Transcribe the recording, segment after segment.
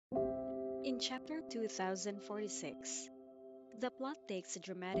In chapter 2046, the plot takes a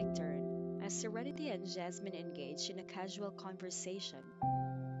dramatic turn as Serenity and Jasmine engage in a casual conversation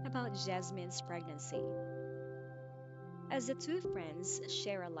about Jasmine's pregnancy. As the two friends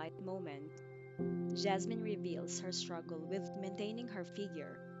share a light moment, Jasmine reveals her struggle with maintaining her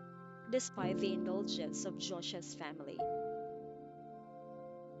figure despite the indulgence of Josh's family.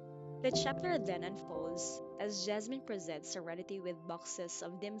 The chapter then unfolds as Jasmine presents Serenity with boxes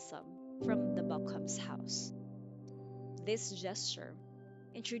of dim sum from the Buckham's house. This gesture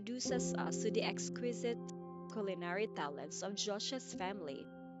introduces us to the exquisite culinary talents of Josh's family,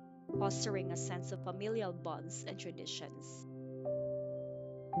 fostering a sense of familial bonds and traditions.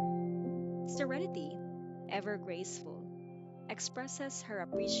 Serenity, ever graceful, expresses her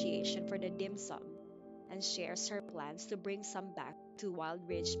appreciation for the dim sum and shares her plans to bring some back to Wild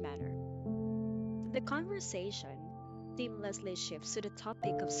Ridge Manor. The conversation seamlessly shifts to the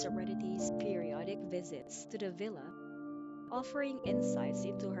topic of Serenity's periodic visits to the villa, offering insights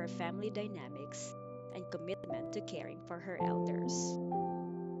into her family dynamics and commitment to caring for her elders.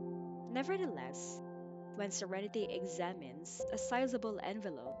 Nevertheless, when Serenity examines a sizable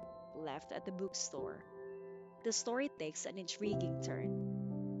envelope left at the bookstore, the story takes an intriguing turn.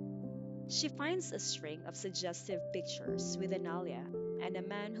 She finds a string of suggestive pictures with Analia and a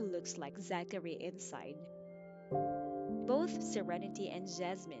man who looks like Zachary inside. Both Serenity and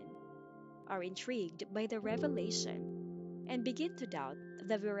Jasmine are intrigued by the revelation and begin to doubt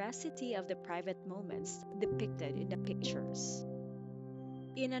the veracity of the private moments depicted in the pictures.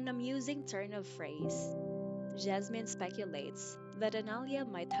 In an amusing turn of phrase, Jasmine speculates that Analia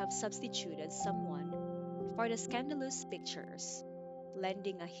might have substituted someone for the scandalous pictures,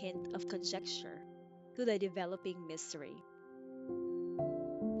 lending a hint of conjecture to the developing mystery.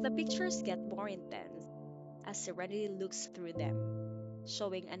 The pictures get more intense as Serenity looks through them,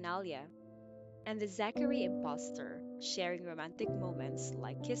 showing Analia and the Zachary imposter sharing romantic moments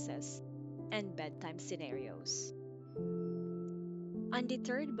like kisses and bedtime scenarios.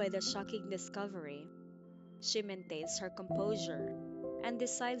 Undeterred by the shocking discovery, she maintains her composure and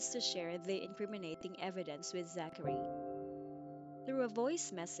decides to share the incriminating evidence with Zachary. Through a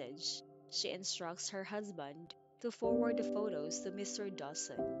voice message, she instructs her husband to forward the photos to Mr.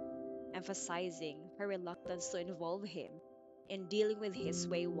 Dawson, emphasizing her reluctance to involve him in dealing with his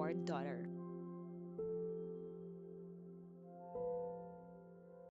wayward daughter.